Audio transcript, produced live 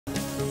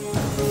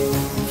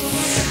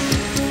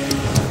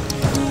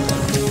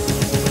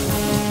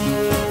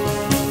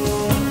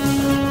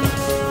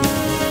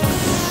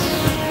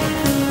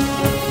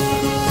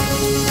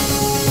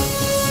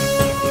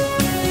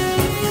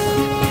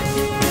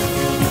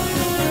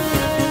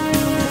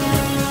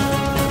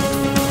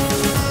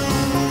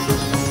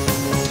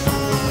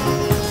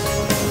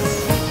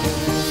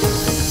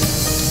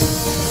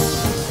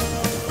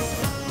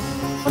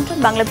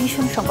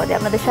BanglaVision সংবাদে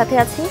আপনাদের সাথে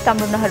আছি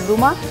কামরুন নাহার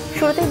রুমা।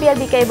 শুরুতেই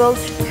বিআরবি কেবল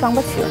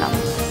সংবাদ শিরোনাম।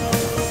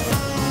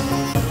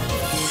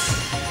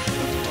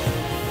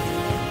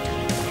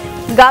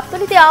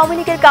 গাবতলীতে আওয়ামী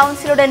লীগের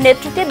কাউন্সিলরের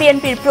নেতৃত্বে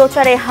বিএনপির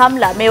প্রচারে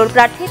হামলা, মেয়র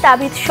প্রার্থী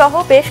তাবিথ সহ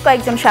বেশ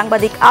কয়েকজন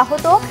সাংবাদিক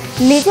আহত।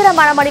 নিজেরা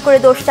মারামারি করে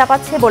দোষ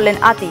চাপাচ্ছে বললেন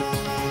আতিক।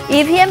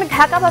 ইভিএম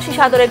ঢাকাবাসী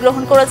সাদরে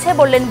গ্রহণ করেছে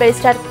বললেন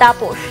ব্যারিস্টার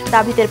তাপস।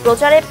 তাবিথের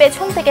প্রচারে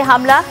পেছন থেকে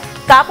হামলা,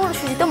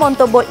 কাপুরুষোচিত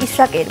মন্তব্য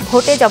ইশরাকের,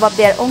 ভোটে জবাব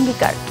দেওয়ার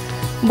অঙ্গীকার।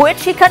 বুয়েট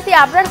শিক্ষার্থী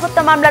আবরার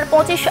হত্যা মামলার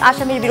 25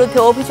 আসামির বিরুদ্ধে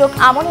অভিযোগ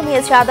আমলে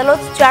নিয়েছে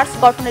আদালত। চার্জ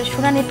গঠনের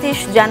শুনানি 30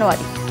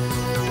 জানুয়ারি।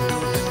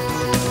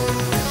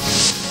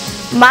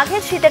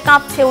 মাঘের শীতে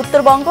কাঁপছে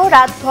উত্তরবঙ্গ,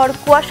 রাতভর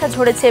কুয়াশা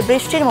ঝরেছে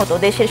বৃষ্টির মতো।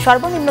 দেশের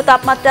সর্বনিম্ন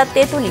তাপমাত্রা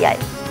তেঁতুলিয়ায়।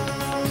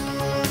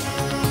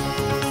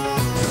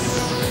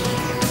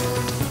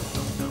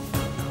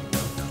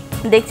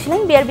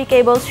 দেখছিলেন বিআরবি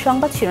কেবল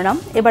সংবাদ শিরোনাম,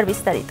 এবার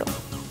বিস্তারিত।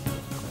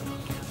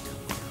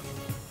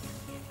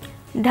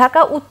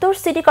 ঢাকা উত্তর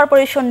সিটি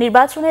কর্পোরেশন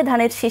নির্বাচনে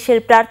ধানের শীষের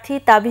প্রার্থী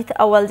তাবিথ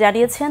আউয়াল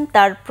জানিয়েছেন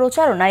তার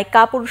প্রচারণায়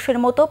কাপুরুষের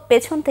মতো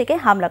পেছন থেকে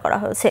হামলা করা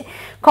হয়েছে।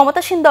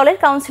 ক্ষমতাসীন দলের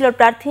কাউন্সিলর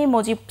প্রার্থী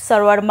মুজিব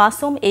সরওয়ার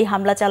মাসুম এই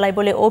হামলা চালায়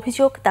বলে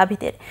অভিযোগ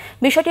তাবিথের।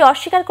 বিষয়টি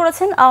অস্বীকার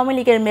করেছেন আওয়ামী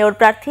লীগের মেয়র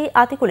প্রার্থী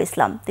আতিকুল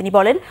ইসলাম। তিনি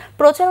বলেন,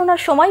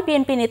 প্রচারণার সময়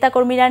বিএনপি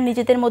নেতাকর্মীরা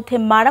নিজেদের মধ্যে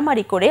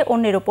মারামারি করে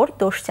অন্যের ওপর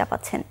দোষ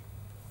চাপাচ্ছেন।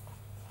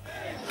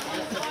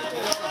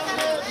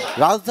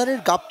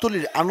 রাজধানীর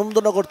গাবতলীর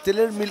আনন্দনগর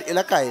তেলের মিল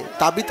এলাকায়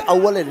তাবিথ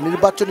আউয়ালের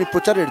নির্বাচনী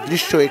প্রচারের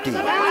দৃশ্য এটি।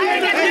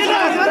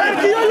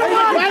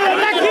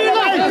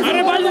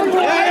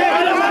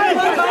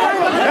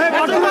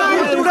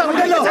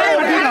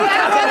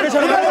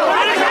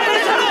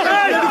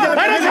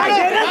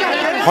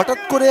 হঠাৎ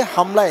করে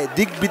হামলায়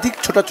দিক বিদিক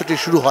ছোটাছুটি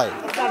শুরু হয়।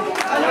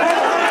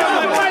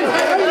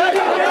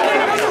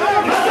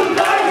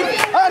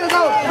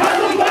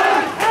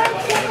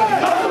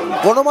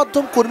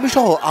 গণমাধ্যম কর্মী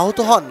সহ আহত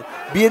হন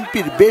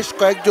বিএনপির বেশ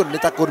কয়েকজন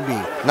নেতাকর্মী।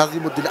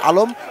 নাজিমুদ্দিন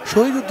আলম,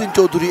 শহীদুদ্দিন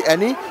চৌধুরী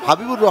অ্যানি,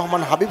 হাবিবুর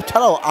রহমান হাবিব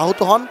ছাড়াও আহত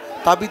হন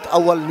তাবিথ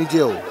আউয়াল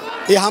নিজেও।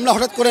 এই হামলা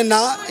হঠাৎ করে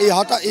না,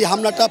 এই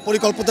হামলাটা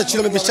পরিকল্পিত ছিল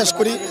আমি বিশ্বাস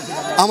করি।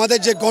 আমাদের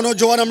যে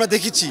গণজোয়ার আমরা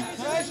দেখেছি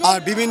আর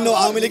বিভিন্ন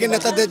আওয়ামী লীগের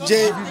নেতাদের যে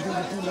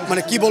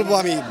কি বলবো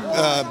আমি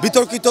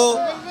বিতর্কিত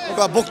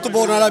বক্তব্য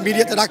ওনারা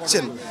মিডিয়াতে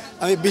রাখছেন,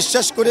 আমি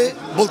বিশ্বাস করে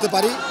বলতে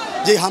পারি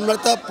যে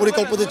হামলাটা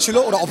পরিকল্পিত ছিল।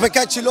 ওরা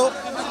অপেক্ষায় ছিল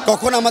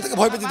কখন আমাদেরকে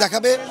ভয়ভীতি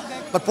দেখাবে।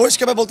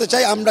 পরিষ্কারভাবে বলতে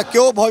চাই, আমরা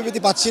কেউ ভয়ভীতি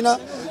পাচ্ছি না।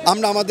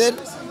 আমরা আমাদের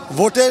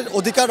ভোটের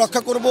অধিকার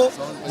রক্ষা করব,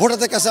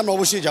 ভোটারদের কাছে আমরা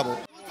অবশ্যই যাব।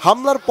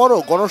 হামলার পরও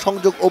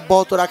গণসংযোগ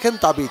অব্যাহত রাখেন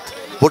তাবিথ।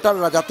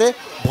 ভোটাররা যাতে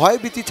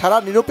ভয়ভীতি ছাড়া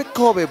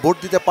নিরপেক্ষভাবে ভোট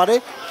দিতে পারে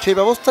সেই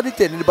ব্যবস্থা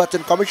নিতে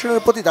নির্বাচন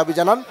কমিশনের প্রতি দাবি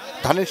জানান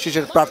ধানের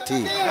শীষের প্রার্থী।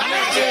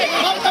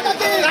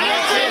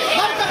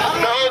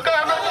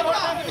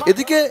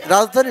 এদিকে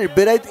রাজধানীর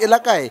বেড়াইত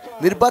এলাকায়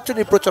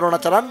নির্বাচনী প্রচারণা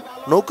চালান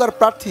নৌকার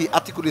প্রার্থী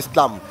আতিকুল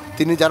ইসলাম।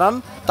 তিনি জানান,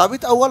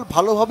 তাবিথ আউয়াল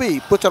ভালোভাবেই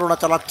প্রচারণা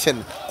চালাচ্ছেন,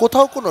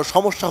 কোথাও কোনো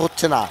সমস্যা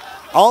হচ্ছে না।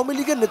 আওয়ামী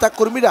লীগের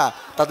নেতাকর্মীরা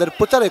তাদের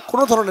প্রচারে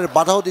কোনো ধরনের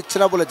বাধাও দিচ্ছে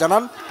না বলে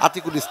জানান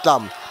আতিকুল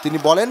ইসলাম। তিনি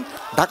বলেন,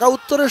 ঢাকা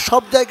উত্তরের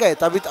সব জায়গায়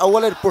তাবিথ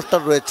আউয়ালের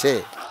পোস্টার রয়েছে।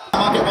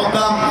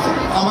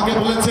 আমাকে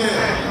বলেছে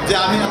যে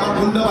আমি আমার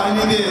গুন্ডা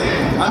বাহিনী দিয়ে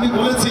আমি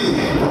বলেছি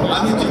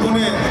আমি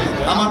জীবনে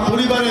আমার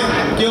পরিবারে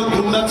কেউ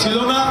গুন্ডা ছিল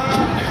না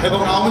এবং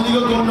আওয়ামী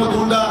লীগের কোনো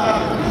গুন্ডা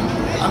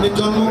আমি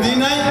জন্ম দিই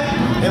নাই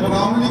এবং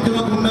আওয়ামী লীগ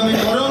কোনো গুন্ডামি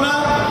করেও না,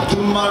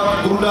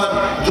 গুন্ডার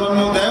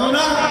জন্ম দেয়ও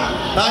না।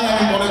 তাই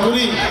আমি মনে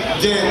করি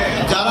যে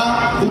যারা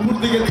উপর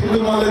দিকে থুতু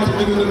মারলে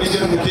থুতু কিন্তু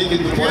নিজের মুখেই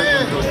কিন্তু পড়ে।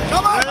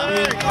 আমি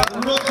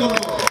অনুরোধ করব,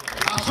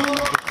 আসুন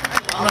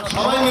আমরা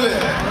সবাই মিলে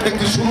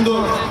একটি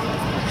সুন্দর,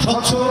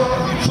 স্বচ্ছ,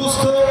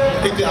 সুস্থ,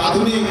 একটি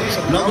আধুনিক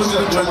নগর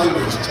গড়ে তুলব।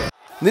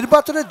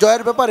 নির্বাচনের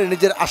জয়ের ব্যাপারে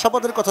নিজের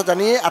আশাবাদের কথা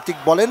জানিয়ে আতিক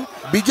বলেন,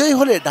 বিজয়ী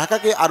হলে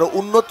ঢাকাকে আরও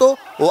উন্নত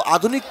ও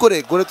আধুনিক করে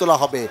গড়ে তোলা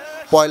হবে।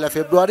 1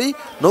 ফেব্রুয়ারি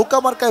নৌকা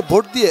মার্কায়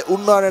ভোট দিয়ে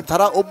উন্নয়নের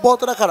ধারা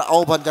অব্যাহত রাখার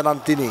আহ্বান জানান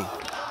তিনি।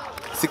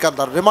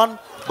 সিকান্দার রেমান,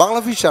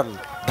 BanglaVision,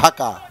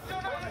 ঢাকা।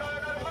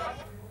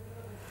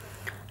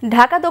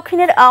 ঢাকা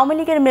দক্ষিণের আওয়ামী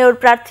লীগের মেয়র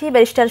প্রার্থী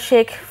ব্যারিস্টার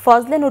শেখ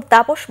ফজলে নূর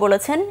তাপস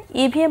বলেছেন,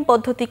 ইভিএম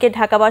পদ্ধতিকে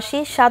ঢাকাবাসী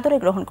সাদরে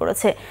গ্রহণ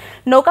করেছে।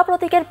 নৌকা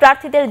প্রতীকের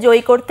প্রার্থীদের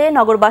জয়ী করতে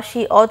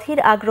নগরবাসী অধীর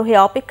আগ্রহে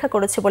অপেক্ষা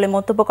করেছে বলে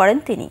মন্তব্য করেন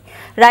তিনি।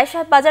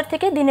 রায়সাহেব বাজার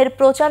থেকে দিনের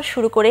প্রচার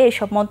শুরু করে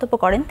এসব মন্তব্য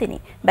করেন তিনি।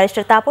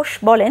 ব্যারিস্টার তাপস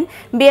বলেন,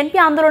 বিএনপি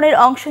আন্দোলনের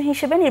অংশ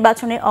হিসেবে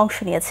নির্বাচনে অংশ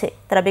নিয়েছে।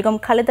 তারা বেগম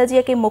খালেদা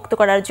জিয়াকে মুক্ত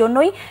করার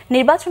জন্যই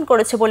নির্বাচন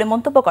করেছে বলে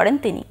মন্তব্য করেন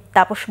তিনি।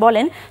 তাপস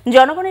বলেন,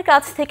 জনগণের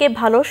কাছ থেকে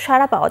ভালো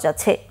সাড়া পাওয়া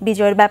যাচ্ছে।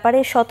 বিজয়ের ব্যাপারে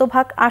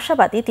শতভাগ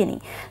আশাবাদী তিনি।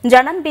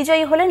 জানান,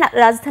 বিজয়ী হলে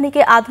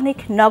রাজধানীকে আধুনিক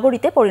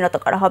নগরীতে পরিণত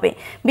করা হবে।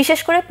 বিশেষ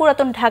করে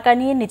পুরাতন ঢাকা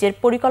নিয়ে নিজের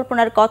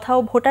পরিকল্পনার কথাও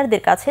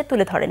ভোটারদের কাছে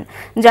তুলে ধরেন।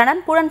 জানান,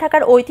 পুরান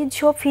ঢাকার ঐতিহ্য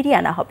ফিরিয়ে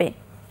আনা হবে।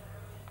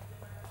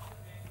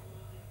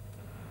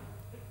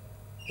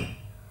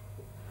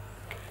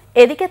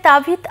 এদিকে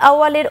তাবিথ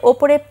আউয়ালের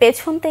ওপরে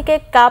পেছন থেকে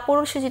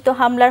কাপুরুষোচিত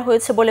হামলার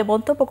হয়েছে বলে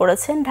মন্তব্য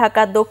করেছেন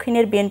ঢাকা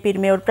দক্ষিণের বিএনপির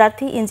মেয়র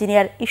প্রার্থী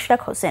engineer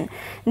Ishraq Hossain.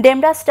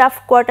 Demra staff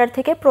quarter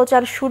থেকে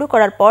প্রচার শুরু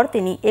করার পর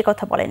তিনি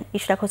একথা বলেন।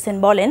 ইশরাক হোসেন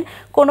বলেন,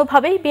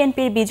 কোনোভাবেই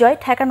বিএনপির বিজয়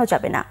ঠেকানো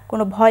যাবে না,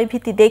 কোনো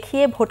ভয়ভীতি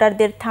দেখিয়ে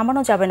ভোটারদের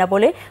থামানো যাবে না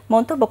বলে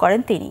মন্তব্য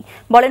করেন তিনি।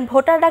 বলেন,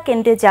 ভোটাররা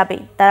কেন্দ্রে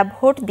যাবেই, তারা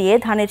ভোট দিয়ে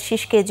ধানের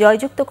শীষকে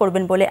জয়যুক্ত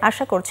করবেন বলে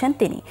আশা করছেন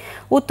তিনি।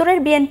 উত্তরের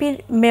বিএনপির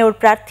মেয়র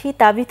প্রার্থী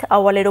তাবিথ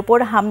আউয়ালের ওপর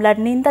হামলার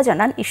নিন্দা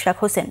জানান ইশরাক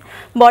হোসেন।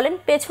 বলেন,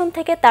 পেছন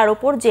থেকে তার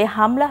উপর যে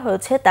হামলা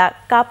হয়েছে তা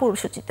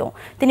কাপুরুষোচিত।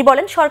 তিনি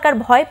বলেন, সরকার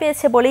ভয়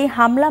পেয়েছে বলেই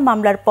হামলা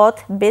মামলার পথ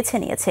বেছে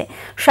নিয়েছে।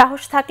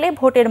 সাহস থাকলে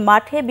ভোটের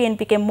মাঠে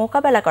বিএনপিকে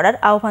মোকাবেলা করার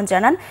আহ্বান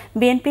জানান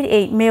বিএনপির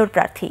এই মেয়র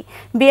প্রার্থী।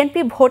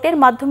 বিএনপি ভোটের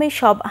মাধ্যমেই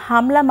সব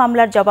হামলা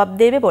মামলার জবাব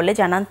দেবে বলে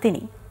জানান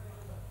তিনি।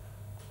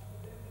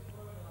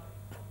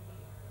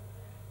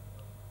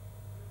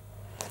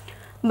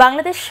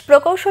 বাংলাদেশ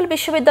প্রকৌশল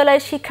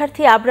বিশ্ববিদ্যালয়ের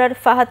শিক্ষার্থী আবরার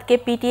ফাহাদকে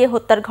পিটিয়ে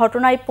হত্যার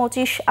ঘটনায়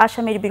 25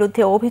 আসামির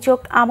বিরুদ্ধে অভিযোগ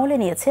আমলে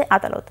নিয়েছে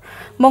আদালত।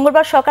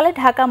 মঙ্গলবার সকালে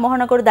ঢাকা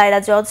মহানগর দায়রা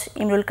জজ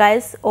ইমরুল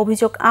কায়েস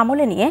অভিযোগ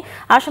আমলে নিয়ে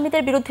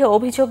আসামিদের বিরুদ্ধে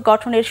অভিযোগ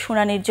গঠনের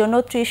শুনানির জন্য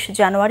 30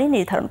 জানুয়ারি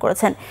নির্ধারণ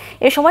করেছেন।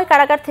 এ সময়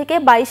কারাগার থেকে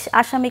 22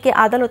 আসামিকে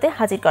আদালতে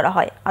হাজির করা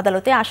হয়।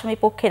 আদালতে আসামি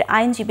পক্ষের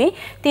আইনজীবী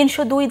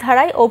 302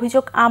 ধারায়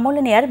অভিযোগ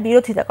আমলে নেয়ার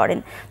বিরোধিতা করেন।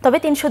 তবে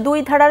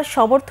 302 ধারার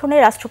সমর্থনে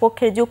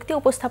রাষ্ট্রপক্ষের যুক্তি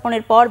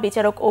উপস্থাপনের পর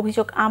বিচারক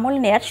অভিযোগ আমলে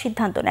নেয়ার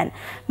সিদ্ধান্ত নেন।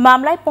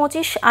 মামলায়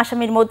 25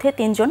 আসামির মধ্যে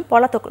 3 জন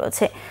পলাতক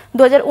রয়েছে।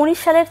 2019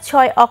 সালের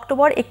 6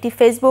 অক্টোবর একটি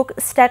ফেসবুক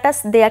স্ট্যাটাস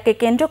দেয়াকে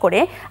কেন্দ্র করে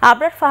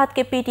আবরার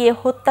ফাহাদকে পিটিয়ে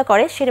হত্যা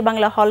করে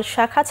শেরেবাংলা হল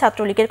শাখা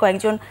ছাত্রলীগের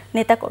কয়েকজন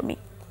নেতাকর্মী।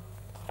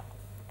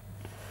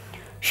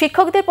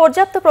 শিক্ষকদের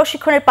পর্যাপ্ত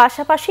প্রশিক্ষণের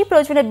পাশাপাশি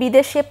প্রয়োজনে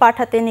বিদেশে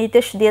পাঠাতে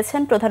নির্দেশ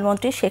দিয়েছেন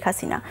প্রধানমন্ত্রী শেখ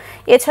হাসিনা।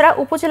 এছাড়া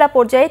উপজেলা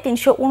পর্যায়ে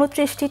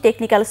 329টি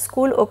টেকনিক্যাল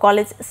স্কুল ও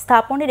কলেজ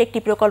স্থাপনের একটি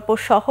প্রকল্প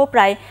সহ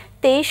প্রায়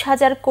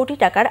 23,000 কোটি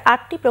টাকার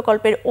 8টি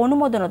প্রকল্পের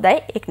অনুমোদনও দেয়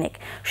একনেক।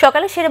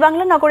 সকালে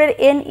শেরেবাংলা নগরের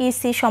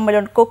NEC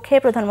সম্মেলন কক্ষে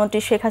প্রধানমন্ত্রী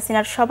শেখ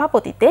হাসিনার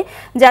সভাপতিত্বে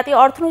জাতীয়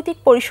অর্থনৈতিক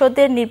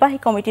পরিষদের নির্বাহী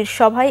কমিটির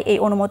সভায় এই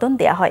অনুমোদন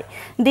দেয়া হয়।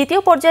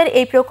 দ্বিতীয় পর্যায়ের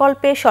এই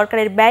প্রকল্পে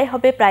সরকারের ব্যয়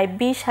হবে প্রায়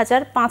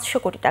 20,500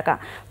 কোটি টাকা।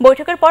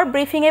 বৈঠকের পর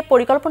ব্রিফিংয়ে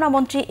পরিকল্পনা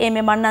মন্ত্রী M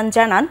A মান্নান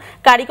জানান,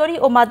 কারিগরি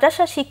ও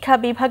মাদ্রাসা শিক্ষা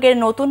বিভাগের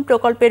নতুন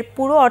প্রকল্পের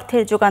পুরো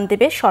অর্থের যোগান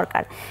দেবে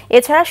সরকার।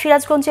 এছাড়া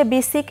সিরাজগঞ্জে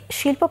বিসিক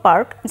শিল্প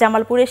পার্ক,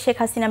 জামালপুরে শেখ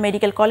হাসিনা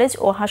মেডিকেল কলেজ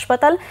ও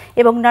হাসপাতাল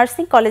এবং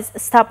নার্সিং কলেজ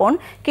স্থাপন,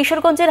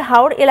 কিশোরগঞ্জের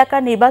হাওড়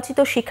এলাকার নির্বাচিত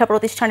শিক্ষা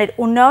প্রতিষ্ঠানের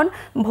উন্নয়ন,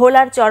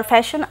 ভোলার চর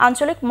ফ্যাশন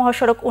আঞ্চলিক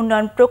মহাসড়ক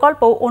উন্নয়ন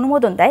প্রকল্প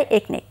অনুমোদন দেয়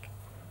একনেক।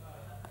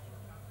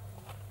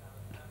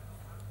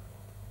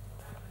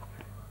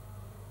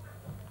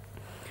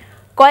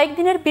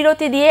 কয়েকদিনের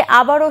বিরতি দিয়ে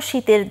আবারও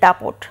শীতের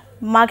দাপট।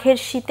 মাঘের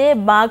শীতে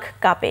বাঘ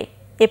কাঁপে,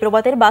 এ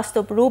প্রবাদের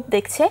বাস্তব রূপ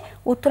দেখছে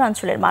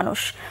উত্তরাঞ্চলের মানুষ।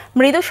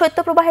 মৃদু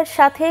শৈত্যপ্রবাহের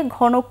সাথে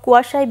ঘন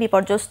কুয়াশায়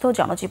বিপর্যস্ত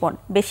জনজীবন,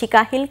 বেশি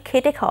কাহিল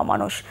খেটে খাওয়া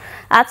মানুষ।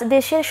 আজ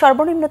দেশের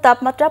সর্বনিম্ন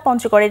তাপমাত্রা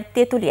পঞ্চগড়ের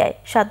তেঁতুলিয়ায়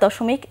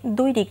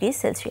 7.2 ডিগ্রি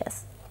সেলসিয়াস।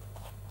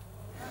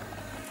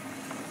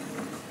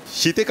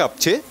 শীতে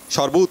কাঁপছে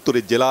সর্ব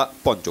উত্তরের জেলা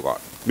পঞ্চগড়।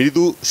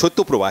 মৃদু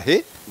শৈত্যপ্রবাহে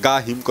গা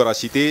হিম করা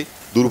শীতে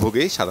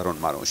দুর্ভোগে সাধারণ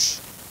মানুষ।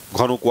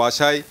 ঘন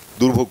কুয়াশায়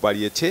দুর্ভোগ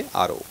বাড়িয়েছে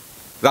আরও।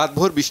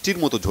 রাতভর বৃষ্টির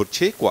মতো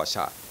ঝরছে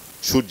কুয়াশা।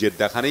 সূর্যের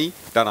দেখা নেই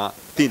টানা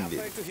 3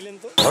 দিন।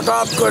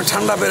 হঠাৎ করে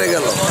ঠান্ডা বেড়ে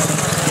গেল,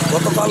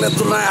 গতকালের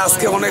তুলনায়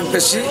আজকে অনেক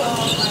বেশি।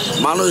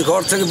 মানুষ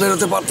ঘর থেকে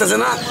বেরোতে পারতেছে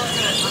না,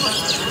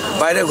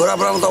 বাইরে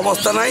ঘোরাফেরার মতো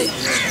অবস্থা নাই,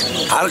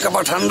 হালকা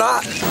পা ঠান্ডা।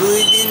 2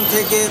 দিন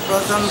থেকে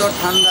প্রচন্ড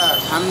ঠান্ডা,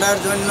 ঠান্ডার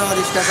জন্য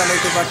রিক্সা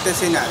চালাইতে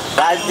পারতেছি না।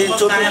 রাত দিন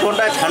 24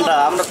 ঘন্টায় ঠান্ডা,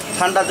 আমরা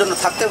ঠান্ডার জন্য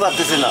থাকতে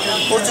পারতেছি না,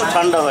 প্রচুর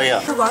ঠান্ডা ভাইয়া।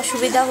 খুব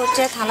অসুবিধা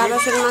হচ্ছে, থালা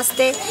বাসন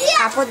মাজতে,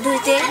 কাপড়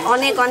ধুইতে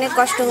অনেক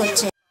কষ্ট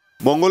হচ্ছে।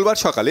 মঙ্গলবার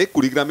সকালে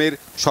কুড়িগ্রামের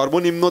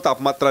সর্বনিম্ন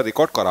তাপমাত্রা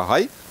রেকর্ড করা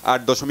হয়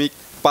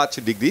 8.5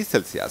 ডিগ্রি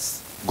সেলসিয়াস।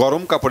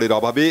 গরম কাপড়ের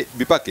অভাবে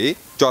বিপাকে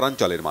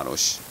চরাঞ্চলের মানুষ।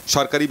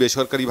 সরকারি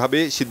বেসরকারিভাবে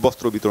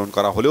শীতবস্ত্র বিতরণ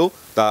করা হলেও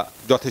তা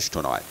যথেষ্ট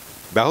নয়।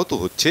 ব্যাহত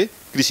হচ্ছে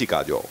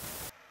কৃষিকাজও।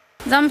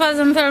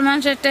 জম্পার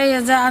মানুষেরটাই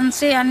যা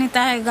আনছি, আনি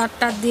তাই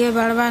গাটটা দিয়ে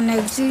বাড়বা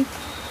নেছি,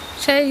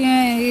 সেই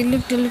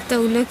লিপতে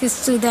উলে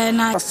কিছু দেয়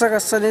না।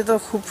 বাচ্চা নিয়ে তো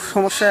খুব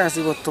সমস্যায়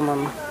আছি বর্তমান।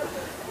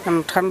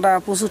 ঠান্ডা,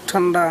 প্রচুর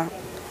ঠান্ডা,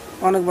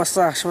 অনেক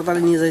বাচ্চা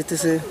হাসপাতালে নিয়ে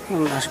যাইতেছে,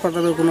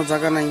 হাসপাতালের কোনো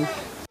জায়গা নাই।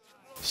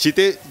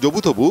 শীতে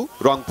জবুথবু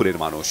রংপুরের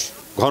মানুষ।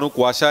 ঘন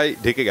কুয়াশায়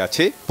ঢেকে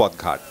গেছে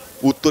পথঘাট।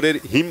 উত্তরের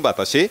হিম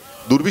বাতাসে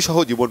দুর্বিষহ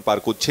জীবন পার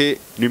করছে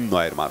নিম্ন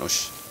আয়ের মানুষ।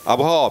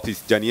 আবহাওয়া অফিস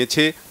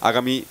জানিয়েছে,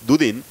 আগামী 2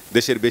 দিন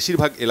দেশের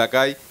বেশিরভাগ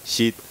এলাকায়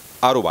শীত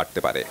আরও বাড়তে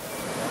পারে।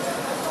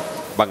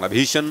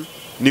 Banglavision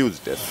news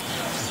desk.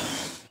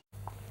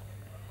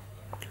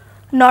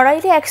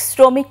 নড়াইলে এক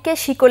শ্রমিককে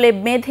শিকলে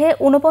বেঁধে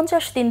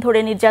 49 দিন ধরে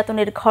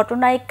নির্যাতনের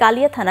ঘটনায়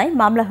কালিয়া থানায়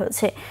মামলা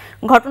হয়েছে।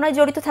 ঘটনায়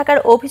জড়িত থাকার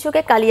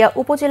অভিযোগে কালিয়া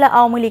উপজেলা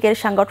আওয়ামী লীগের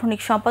সাংগঠনিক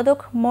সম্পাদক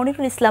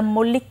মনিরুল ইসলাম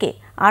মল্লিককে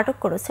আটক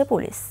করেছে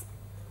পুলিশ।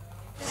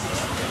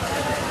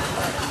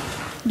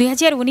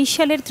 2019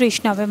 সালের 30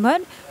 নভেম্বর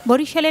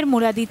বরিশালের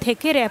মুরাদি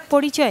থেকে র্যাব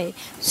পরিচয়ে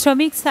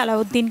শ্রমিক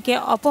সালাউদ্দিনকে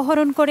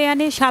অপহরণ করে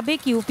আনে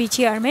সাবেক ইউপি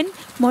চেয়ারম্যান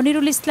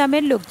মনিরুল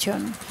ইসলামের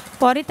লোকজন।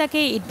 পরে তাকে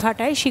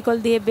ইটভাটায় শিকল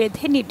দিয়ে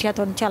বেঁধে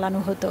নির্যাতন চালানো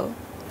হতো।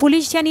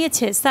 পুলিশ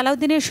জানিয়েছে,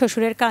 সালাউদ্দিনের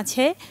শ্বশুরের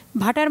কাছে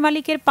ভাটার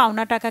মালিকের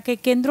পাওনা টাকাকে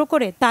কেন্দ্র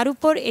করে তার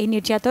উপর এই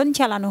নির্যাতন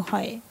চালানো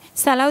হয়।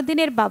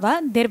 সালাউদ্দিনের বাবা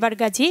দেরবার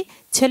গাজী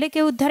ছেলেকে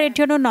উদ্ধারের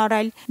জন্য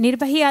নড়াইল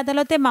নির্বাহী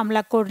আদালতে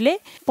মামলা করলে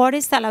পরে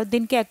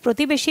সালাউদ্দিনকে এক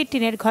প্রতিবেশী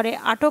টিনের ঘরে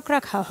আটক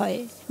রাখা হয়।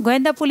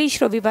 গোয়েন্দা পুলিশ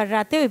রবিবার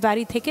রাতে ওই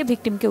বাড়ি থেকে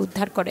ভিকটিমকে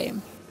উদ্ধার করে।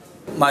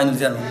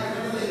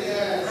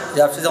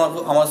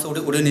 আমার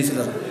উঠে নিয়েছিল,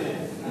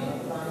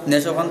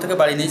 নেশা ওখান থেকে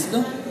বাড়ি নিয়েছিল।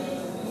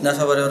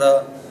 নেশা পরে ওরা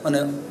মানে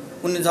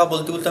উনি যা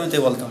বলতে বলতে আমি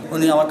তাই বলতাম।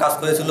 উনি আমার কাজ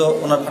করেছিল,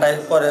 ওনার ভাড়ায়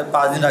পরে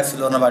 5 দিন রাখছিল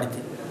ওনার বাড়িতে।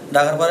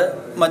 ডাকার পরে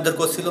মারধর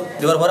করছিল।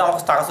 দেওয়ার পরে আমার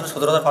টাকা ছিল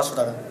 17,500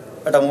 টাকা,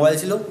 একটা মোবাইল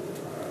ছিল,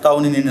 তাও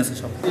উনি নিয়ে নিয়েছে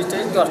সব।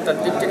 10টার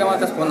দিক থেকে আমার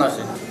কাছে ফোন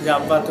আসে যে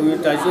আব্বা তুমি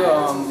চাইছো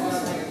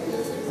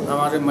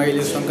আমার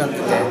মাইলের সংক্রান্ত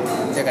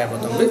দেখায়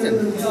প্রথম, বুঝছেন?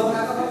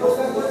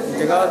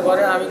 দেখার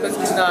পরে আমি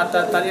বলছি না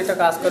তাহলে একটা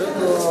কাজ করো,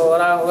 তো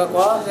ওরা ওকে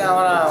কো যে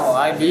আমরা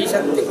বিয়ে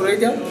শান্তি করে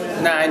দাও,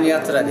 না আইনি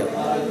যাত্রা দেও,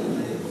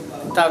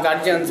 তা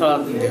গার্জিয়ান ছাড়া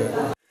দেবে।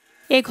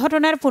 এ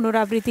ঘটনার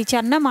পুনরাবৃত্তি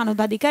চান না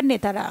মানবাধিকার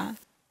নেতারা।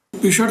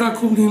 বিষয়টা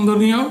খুব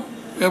নিন্দনীয়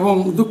এবং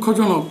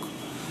দুঃখজনক।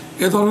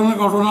 এ ধরনের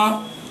ঘটনা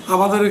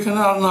আমাদের এখানে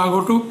আর না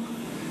ঘটুক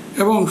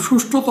এবং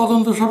সুষ্ঠু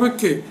তদন্ত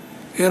সাপেক্ষে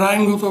এর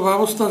আইনগত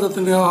ব্যবস্থা যাতে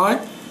নেওয়া হয়,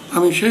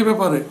 আমি সেই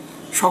ব্যাপারে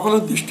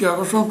সকলের দৃষ্টি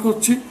আকর্ষণ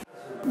করছি।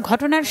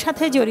 ঘটনার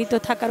সাথে জড়িত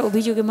থাকার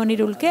অভিযোগে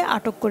মনিরুলকে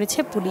আটক করেছে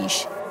পুলিশ।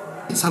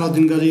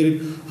 সালাউদ্দিন গাজীর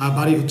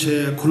বাড়ি হচ্ছে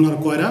খুলনার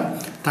কয়রা।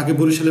 তাকে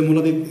বরিশালে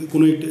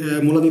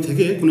মোলাদি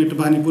থেকে কোনো একটা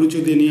বাহিনী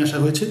পরিচয় দিয়ে নিয়ে আসা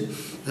হয়েছে,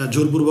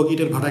 জোরপূর্বক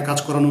ইটের ভাটায় কাজ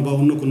করানো বা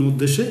অন্য কোনো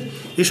উদ্দেশ্যে।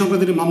 এই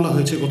সংক্রান্ত মামলা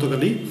হয়েছে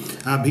গতকালই।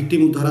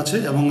 ভিকটিম উদ্ধার আছে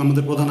এবং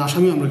আমাদের প্রধান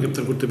আসামি আমরা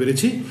গ্রেপ্তার করতে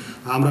পেরেছি।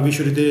 আমরা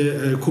বিষয়টিতে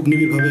খুব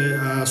নিবিড়ভাবে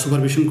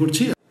সুপারভিশন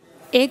করছি।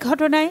 এই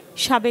ঘটনায়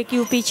সাবেক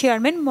ইউপি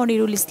চেয়ারম্যান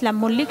মনিরুল ইসলাম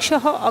মল্লিক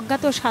সহ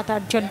অজ্ঞাত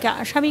 7-8 জনকে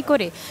আসামি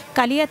করে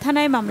কালিয়া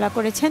থানায় মামলা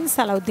করেছেন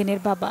সালাউদ্দিনের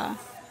বাবা।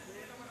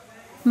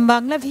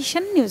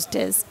 Banglavision news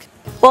desk.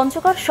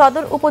 পঞ্চগড়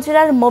সদর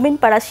উপজেলার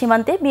মোমিনপাড়া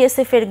সীমান্তে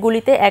বিএসএফের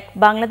গুলিতে এক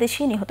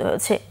বাংলাদেশি নিহত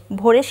হয়েছে।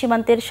 ভোরে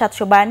সীমান্তের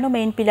 752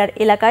 মেইন পিলার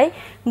এলাকায়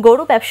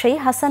গরু ব্যবসায়ী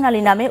হাসান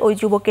আলী নামে ওই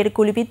যুবকের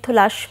গুলিবিদ্ধ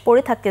লাশ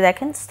পড়ে থাকতে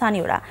দেখেন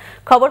স্থানীয়রা।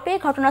 খবর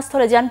পেয়ে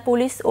ঘটনাস্থলে যান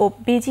পুলিশ ও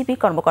বিজিবি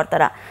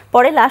কর্মকর্তারা।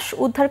 পরে লাশ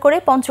উদ্ধার করে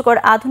পঞ্চগড়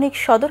আধুনিক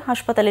সদর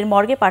হাসপাতালের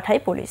মর্গে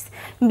পাঠায় পুলিশ।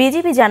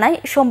 বিজিবি জানায়,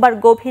 সোমবার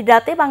গভীর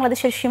রাতে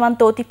বাংলাদেশের সীমান্ত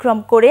অতিক্রম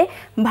করে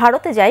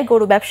ভারতে যায়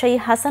গরু ব্যবসায়ী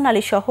হাসান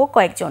আলী সহ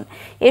কয়েকজন।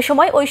 এ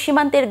সময় ওই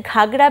সীমান্তের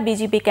ঘাগড়া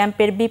বিজিবি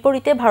ক্যাম্পের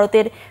বিপরীতে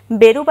ভারতের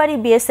বেরুবাড়ি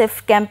বিএসএফ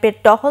ক্যাম্পের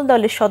টহল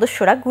দলের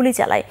সদস্যরা গুলি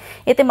চালায়।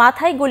 এতে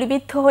মাথায়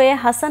গুলিবিদ্ধ হয়ে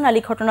হাসান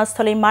আলী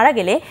ঘটনাস্থলেই মারা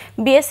গেলে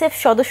বিএসএফ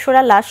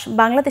সদস্যরা লাশ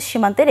বাংলাদেশ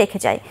সীমান্তে রেখে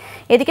যায়।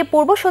 এদিকে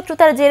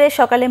পূর্বশত্রুতার জেরে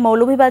সকালে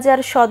মৌলভীবাজার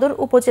সদর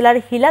উপজেলার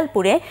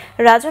হিলালপুরে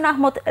রাজন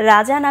আহমদ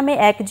রাজা নামে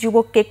এক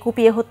যুবককে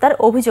কুপিয়ে হত্যার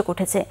অভিযোগ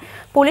উঠেছে।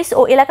 পুলিশ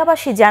ও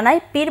এলাকাবাসী জানায়,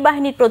 পীর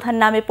বাহিনীর প্রধান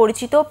নামে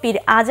পরিচিত পীর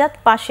আজাদ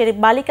পাশের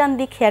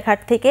বালিকান্দি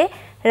খেয়াঘাট থেকে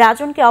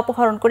রাজনকে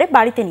অপহরণ করে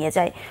বাড়িতে নিয়ে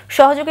যায়।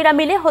 সহযোগীরা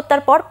মিলে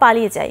হত্যার পর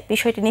পালিয়ে যায়।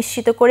 বিষয়টি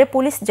নিশ্চিত করে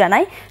পুলিশ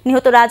জানায়,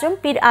 নিহত রাজন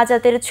পীর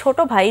আজাদের ছোট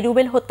ভাই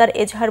রুবেল হত্যার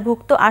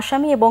এজাহারভুক্ত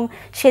আসামি এবং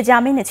সে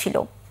জামিনে ছিল।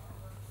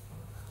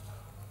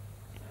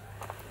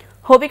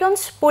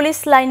 হবিগঞ্জ পুলিশ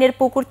লাইনের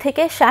পুকুর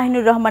থেকে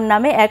শাহিনুর রহমান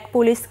নামে এক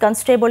পুলিশ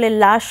কনস্টেবলের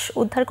লাশ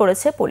উদ্ধার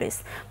করেছে পুলিশ।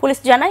 পুলিশ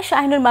জানায়,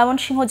 শাহিনুর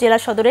ময়মনসিংহ জেলা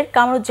সদরের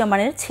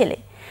কামরুজ্জামানের ছেলে।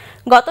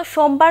 গত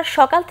সোমবার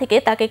সকাল থেকে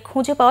তাকে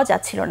খুঁজে পাওয়া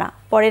যাচ্ছিল না।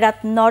 পরে রাত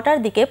 9টার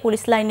দিকে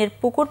পুলিশ লাইনের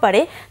পুকুর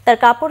পাড়ে তার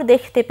কাপড়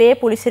দেখতে পেয়ে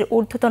পুলিশের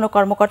ঊর্ধ্বতন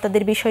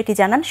কর্মকর্তাদের বিষয়টি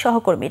জানান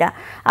সহকর্মীরা।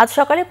 আজ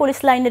সকালে পুলিশ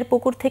লাইনের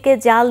পুকুর থেকে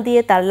জাল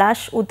দিয়ে তার লাশ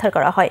উদ্ধার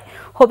করা হয়।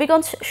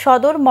 হবিগঞ্জ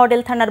সদর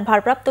মডেল থানার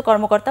ভারপ্রাপ্ত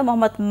কর্মকর্তা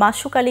মোহাম্মদ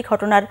মাসুক আলী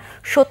ঘটনার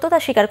সত্যতা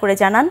স্বীকার করে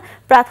জানান,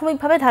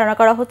 প্রাথমিকভাবে ধারণা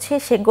করা হচ্ছে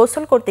সে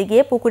গোসল করতে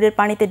গিয়ে পুকুরের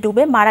পানিতে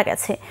ডুবে মারা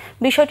গেছে।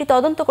 বিষয়টি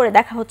তদন্ত করে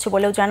দেখা হচ্ছে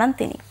বলেও জানান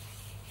তিনি।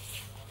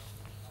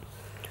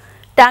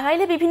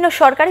 টাঙ্গাইলে বিভিন্ন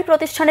সরকারি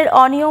প্রতিষ্ঠানের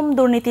অনিয়ম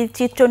দুর্নীতির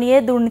চিত্র নিয়ে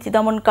দুর্নীতি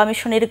দমন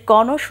কমিশনের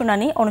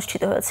গণশুনানি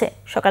অনুষ্ঠিত হয়েছে।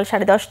 সকাল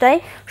 10:30টায়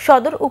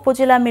সদর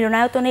উপজেলা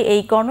মিলনায়তনে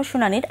এই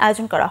গণশুনানির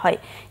আয়োজন করা হয়।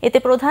 এতে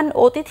প্রধান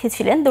অতিথি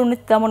ছিলেন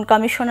দুর্নীতি দমন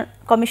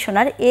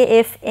কমিশনার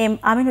AFM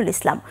আমিনুল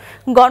ইসলাম।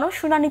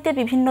 গণশুনানিতে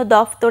বিভিন্ন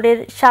দফতরের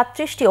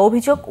 37টি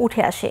অভিযোগ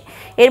উঠে আসে।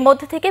 এর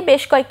মধ্যে থেকে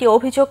বেশ কয়েকটি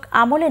অভিযোগ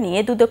আমলে নিয়ে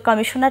দুদক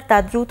কমিশনার তা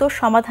দ্রুত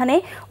সমাধানে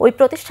ওই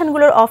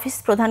প্রতিষ্ঠানগুলোর অফিস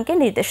প্রধানকে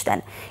নির্দেশ দেন।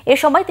 এ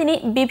সময় তিনি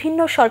বিভিন্ন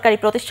সরকারি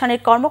প্রতিষ্ঠানের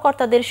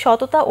কর্মকর্তাদের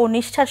সততা ও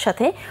নিষ্ঠার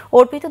সাথে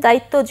অর্পিত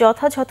দায়িত্ব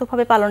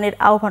যথাযথভাবে পালনের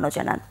আহ্বানও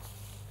জানান।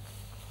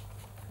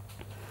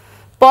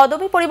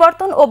 পদবি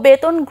পরিবর্তন ও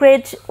বেতন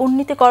গ্রেড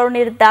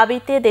উন্নীতকরণের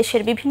দাবিতে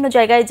দেশের বিভিন্ন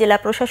জায়গায় জেলা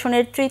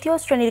প্রশাসনের 3য়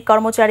শ্রেণীর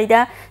কর্মচারীরা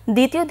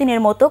দ্বিতীয়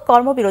দিনের মতো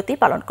কর্মবিরতি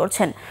পালন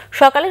করছেন।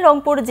 সকালে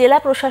রংপুর জেলা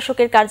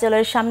প্রশাসকের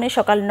কার্যালয়ের সামনে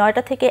সকাল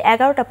 9টা থেকে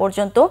 11টা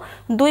পর্যন্ত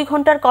 2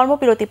 ঘন্টার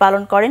কর্মবিরতি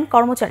পালন করেন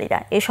কর্মচারীরা।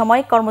 এ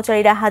সময়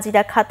কর্মচারীরা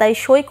হাজিরা খাতায়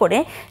সই করে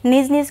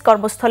নিজ নিজ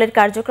কর্মস্থলের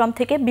কার্যক্রম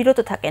থেকে বিরত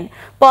থাকেন।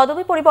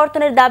 পদবি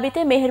পরিবর্তনের দাবিতে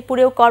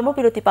মেহেরপুরেও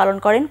কর্মবিরতি পালন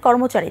করেন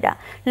কর্মচারীরা।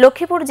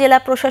 লক্ষ্মীপুর জেলা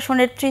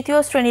প্রশাসনের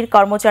 3য় শ্রেণীর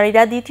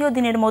কর্মচারীরা দ্বিতীয়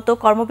দিনের দিনের মতো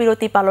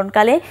কর্মবিরতি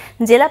পালনকালে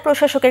জেলা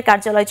প্রশাসকের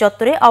কার্যালয়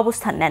চত্বরে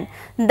অবস্থান নেন।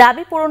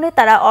 দাবি পূরণে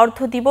তারা অর্ধ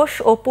দিবস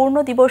ও পূর্ণ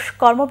দিবস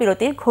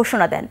কর্মবিরতির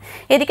ঘোষণা দেন।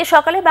 এদিকে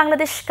সকালে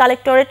বাংলাদেশ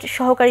কালেক্টরেট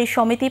সহকারী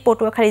সমিতি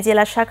পটুয়াখালী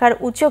জেলা শাখার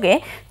উদ্যোগে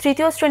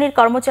তৃতীয় শ্রেণীর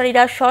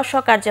কর্মচারীরা স্ব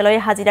কার্যালয়ে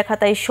হাজিরা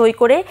খাতায় সই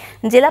করে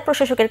জেলা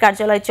প্রশাসকের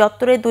কার্যালয়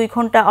চত্বরে 2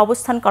 ঘণ্টা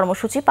অবস্থান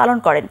কর্মসূচি পালন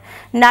করেন।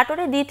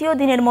 নাটোরে দ্বিতীয়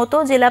দিনের মতো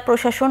জেলা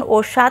প্রশাসন ও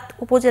 7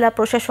 উপজেলা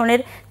প্রশাসনের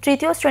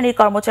তৃতীয় শ্রেণীর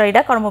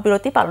কর্মচারীরা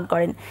কর্মবিরতি পালন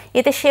করেন।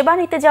 এতে সেবা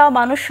নিতে যাওয়া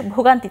মানুষ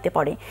ভোগান্তিতে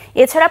পড়ে।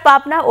 এছাড়া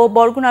পাবনা ও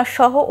বরগুনা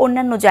সহ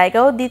অন্যান্য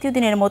জায়গায়ও দ্বিতীয়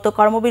দিনের মতো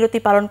কর্মবিরতি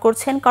পালন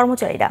করছেন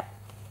কর্মচারীরা।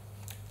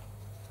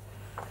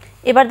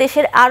 এবার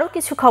দেশের আরও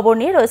কিছু খবর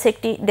নিয়ে রয়েছে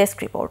একটি ডেস্ক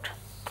রিপোর্ট।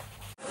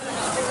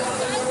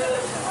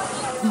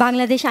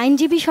 বাংলাদেশ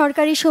আইনজীবী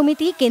সরকারি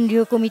সমিতি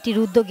কেন্দ্রীয় কমিটির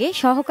উদ্যোগে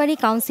সহকারী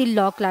কাউন্সিল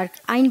ল ক্লার্ক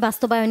আইন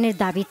বাস্তবায়নের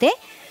দাবিতে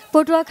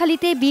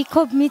পটুয়াখালীতে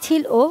বিক্ষোভ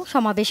মিছিল ও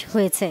সমাবেশ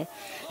হয়েছে।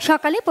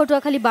 সকালে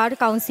পটুয়াখালী বার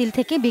কাউন্সিল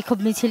থেকে বিক্ষোভ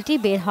মিছিলটি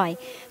বের হয়।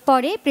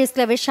 পরে প্রেস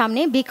ক্লাবের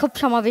সামনে বিক্ষোভ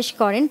সমাবেশ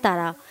করেন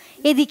তারা।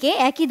 এদিকে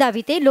একই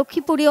দাবিতে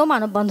লক্ষ্মীপুরেও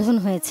মানববন্ধন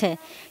হয়েছে।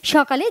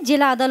 সকালে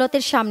জেলা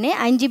আদালতের সামনে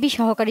আইনজীবী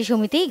সহকারী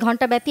সমিতি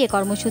ঘণ্টাব্যাপী এ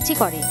কর্মসূচি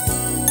করে।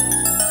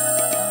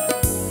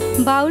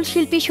 বাউল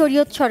শিল্পী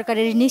শরীয়ত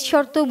সরকারের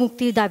নিঃশর্ত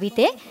মুক্তির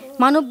দাবিতে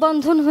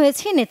মানববন্ধন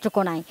হয়েছে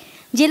নেত্রকোনায়।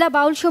 জেলা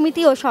বাউল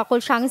সমিতি ও সকল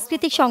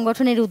সাংস্কৃতিক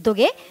সংগঠনের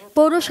উদ্যোগে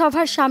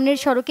পৌরসভার সামনের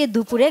সড়কে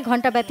দুপুরে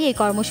ঘণ্টাব্যাপী এই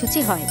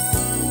কর্মসূচি হয়।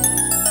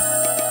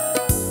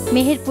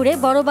 মেহেরপুরে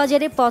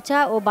বড়বাজারে পচা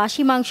ও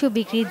বাসি মাংস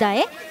বিক্রির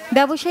দায়ে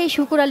ব্যবসায়ী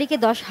শুকুর আলীকে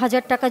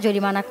 10,000 টাকা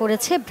জরিমানা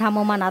করেছে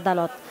ভ্রাম্যমাণ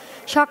আদালত।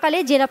 সকালে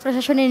জেলা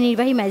প্রশাসনের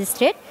নির্বাহী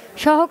ম্যাজিস্ট্রেট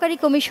সহকারী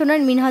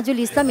কমিশনার মিনহাজুল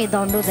ইসলাম এ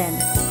দণ্ড দেন।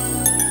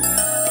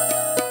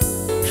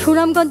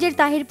 সুনামগঞ্জের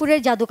তাহিরপুরের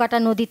জাদুকাটা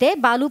নদীতে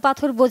বালু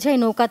পাথর বোঝাই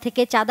নৌকা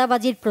থেকে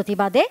চাঁদাবাজির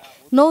প্রতিবাদে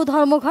নৌ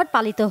ধর্মঘট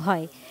পালিত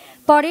হয়।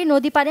 পরে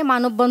নদী পাড়ে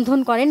মানববন্ধন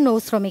করেন নৌ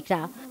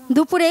শ্রমিকরা।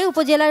 দুপুরে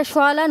উপজেলার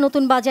সোয়ালা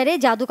নতুন বাজারে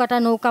জাদুকাটা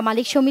নৌকা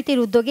মালিক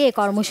সমিতির উদ্যোগে এ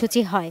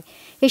কর্মসূচি হয়।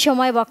 এ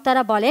সময়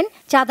বক্তারা বলেন,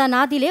 চাঁদা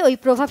না দিলে ওই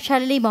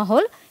প্রভাবশালী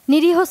মহল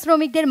নিরীহ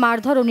শ্রমিকদের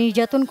মারধর ও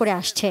নির্যাতন করে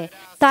আসছে।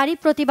 তারই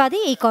প্রতিবাদে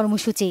এই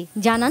কর্মসূচি,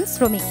 জানান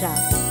শ্রমিকরা।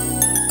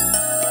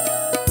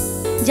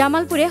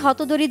 জামালপুরে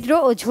হতদরিদ্র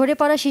ও ঝরে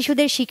পড়া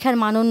শিশুদের শিক্ষার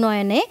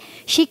মানোন্নয়নে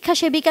শিক্ষা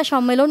সেবিকা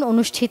সম্মেলন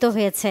অনুষ্ঠিত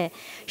হয়েছে।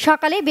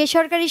 সকালে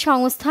বেসরকারি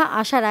সংস্থা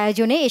আশার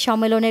আয়োজনে এ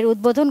সম্মেলনের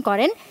উদ্বোধন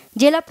করেন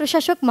জেলা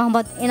প্রশাসক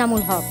মোহাম্মদ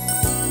এনামুল হক।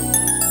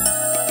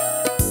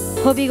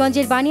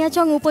 হবিগঞ্জের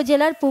বানিয়াচং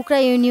উপজেলার পুকরা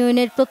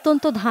ইউনিয়নের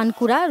প্রত্যন্ত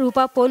ধানকুড়া,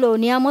 রূপাপোল ও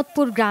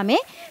নিয়ামতপুর গ্রামে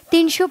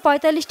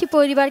 345টি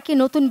পরিবারকে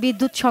নতুন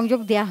বিদ্যুৎ সংযোগ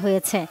দেওয়া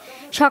হয়েছে।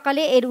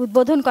 সকালে এর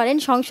উদ্বোধন করেন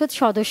সংসদ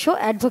সদস্য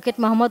অ্যাডভোকেট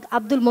মোহাম্মদ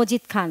আব্দুল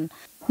মজিদ খান।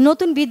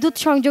 নতুন বিদ্যুৎ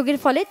সংযোগের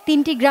ফলে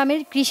 3টি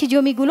গ্রামের কৃষি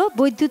জমিগুলো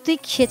বৈদ্যুতিক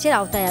সেচের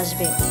আওতায়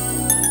আসবে।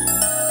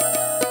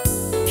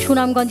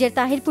 সুনামগঞ্জের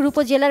তাহিরপুর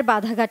উপজেলার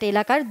বাধাঘাট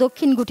এলাকার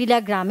দক্ষিণ গুটিলা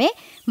গ্রামে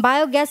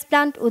বায়োগ্যাস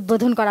প্লান্ট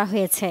উদ্বোধন করা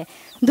হয়েছে।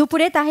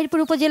 দুপুরে তাহিরপুর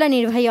উপজেলা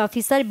নির্বাহী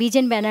অফিসার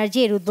বিজেন ব্যানার্জি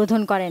এর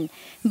উদ্বোধন করেন।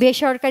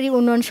 বেসরকারি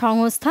উন্নয়ন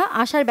সংস্থা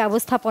আশার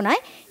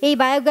ব্যবস্থাপনায় এই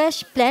বায়োগ্যাস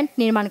প্ল্যান্ট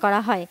নির্মাণ করা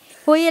হয়।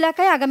 ওই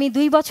এলাকায় আগামী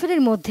 2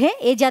 বছরের মধ্যে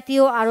এ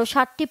জাতীয় আরও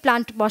 7টি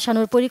প্লান্ট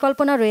বসানোর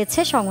পরিকল্পনা রয়েছে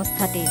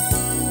সংস্থাটির।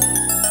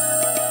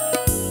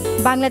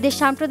 বাংলাদেশ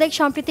সাম্প্রদায়িক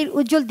সম্প্রীতির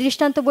উজ্জ্বল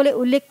দৃষ্টান্ত বলে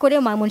উল্লেখ করে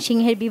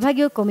ময়মনসিংহের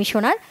বিভাগীয়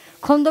কমিশনার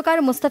খন্দকার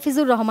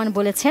মোস্তাফিজুর রহমান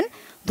বলেছেন,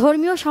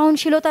 ধর্মীয়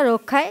সহনশীলতা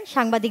রক্ষায়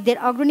সাংবাদিকদের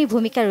অগ্রণী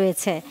ভূমিকা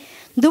রয়েছে।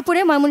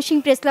 দুপুরে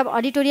ময়মনসিংহ প্রেস ক্লাব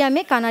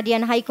অডিটোরিয়ামে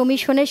কানাডিয়ান হাই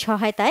কমিশনের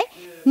সহায়তায়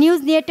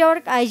নিউজ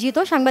নেটওয়ার্ক আয়োজিত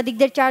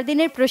সাংবাদিকদের 4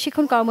 দিনের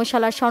প্রশিক্ষণ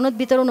কর্মশালার সনদ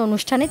বিতরণ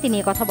অনুষ্ঠানে তিনি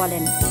একথা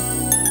বলেন।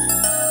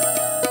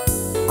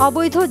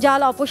 অবৈধ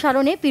জাল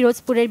অপসারণে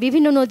পিরোজপুরের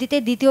বিভিন্ন নদীতে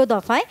দ্বিতীয়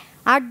দফায়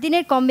 8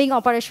 দিনের কম্বিং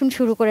অপারেশন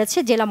শুরু করেছে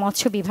জেলা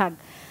মৎস্য বিভাগ।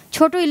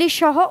 ছোট ইলিশ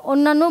সহ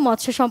অন্যান্য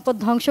মৎস্য সম্পদ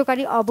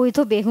ধ্বংসকারী অবৈধ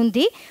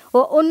বেহুন্দি ও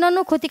অন্যান্য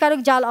ক্ষতিকারক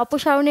জাল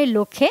অপসারণের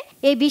লক্ষ্যে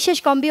এই বিশেষ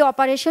কম্বি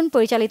অপারেশন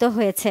পরিচালিত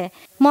হয়েছে।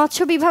 মৎস্য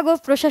বিভাগ ও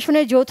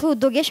প্রশাসনের যৌথ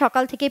উদ্যোগে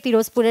সকাল থেকে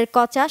পিরোজপুরের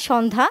কচা,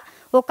 সন্ধ্যা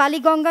ও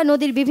কালীগঙ্গা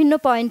নদীর বিভিন্ন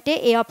পয়েন্টে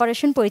এই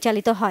অপারেশন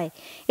পরিচালিত হয়।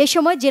 এ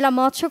সময় জেলা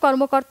মৎস্য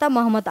কর্মকর্তা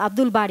মোহাম্মদ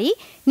আব্দুল বারী,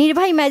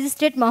 নির্বাহী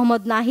ম্যাজিস্ট্রেট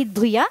মোহাম্মদ নাহিদ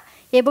ভুইয়া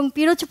এবং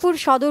পিরোজপুর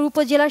সদর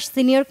উপজেলার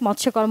সিনিয়র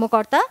মৎস্য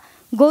কর্মকর্তা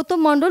গৌতম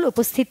মণ্ডল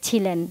উপস্থিত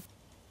ছিলেন।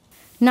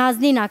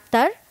 Naznin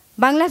Akter,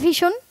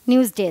 Banglavision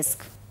news desk.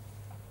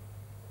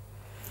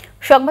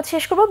 সংবাদ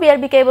শেষ করব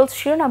বিআরবি কেবল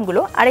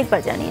শিরোনামগুলো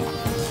আরেকবার জানিয়ে।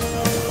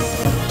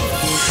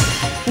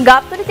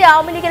 গাবতলীতে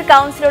আওয়ামী লীগের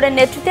কাউন্সিলরের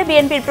নেতৃত্বে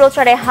বিএনপির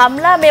প্রচারে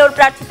হামলা, মেয়র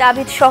প্রার্থী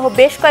তাবিদ সহ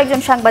বেশ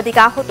কয়েকজন সাংবাদিক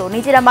আহত,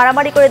 নিজেরা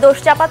মারামারি করে দোষ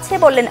চাপাচ্ছে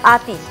বললেন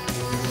আতি।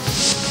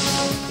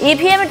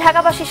 ইভিএম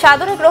ঢাকাবাসী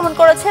সাদরে গ্রহণ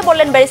করেছে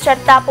বললেন ব্যারিস্টার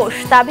তাপস।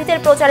 তাবিদের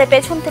প্রচারে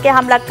পেছন থেকে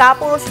হামলা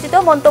কাপুরুষোচিত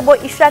মন্তব্য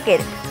ইশরাকের,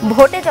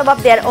 ভোটে জবাব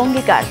দেওয়ার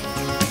অঙ্গীকার।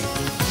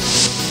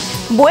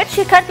 বুয়েট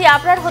শিক্ষার্থী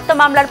আবরার হত্যা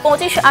মামলার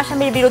 25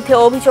 আসামির বিরুদ্ধে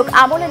অভিযোগ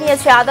আমলে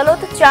নিয়েছে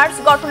আদালত, চার্জ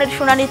গঠনের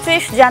শুনানি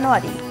 30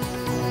 জানুয়ারি।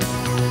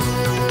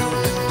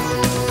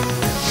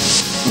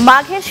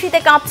 মাঘের শীতে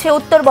কাঁপছে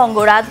উত্তরবঙ্গ,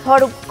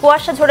 রাতভর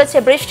কুয়াশা ঝরেছে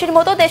বৃষ্টির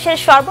মতো, দেশের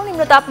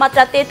সর্বনিম্ন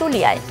তাপমাত্রা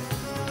তেঁতুলিয়ায়।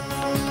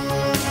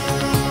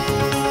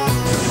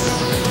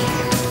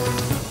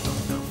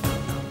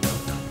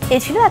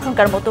 এই ছিল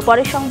এখনকার মতো।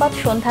 পরের সংবাদ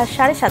সন্ধ্যা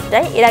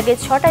 7:30টায়। এর আগে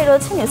 6টায়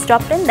রয়েছে নিউজ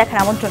টপ 10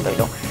 দেখার আমন্ত্রণ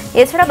রইল।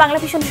 এছাড়া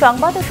বাংলাভিশন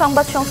সংবাদ ও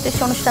সংবাদ সংশ্লিষ্ট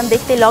অনুষ্ঠান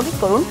দেখতে লগ ইন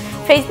করুন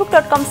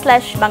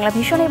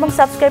facebook.com/বাংলাভিশন এবং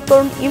সাবস্ক্রাইব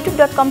করুন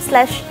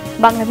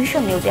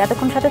youtube.com/বাংলাভিশন নিউজে।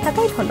 এতক্ষণ সাথে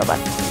থাকায় ধন্যবাদ।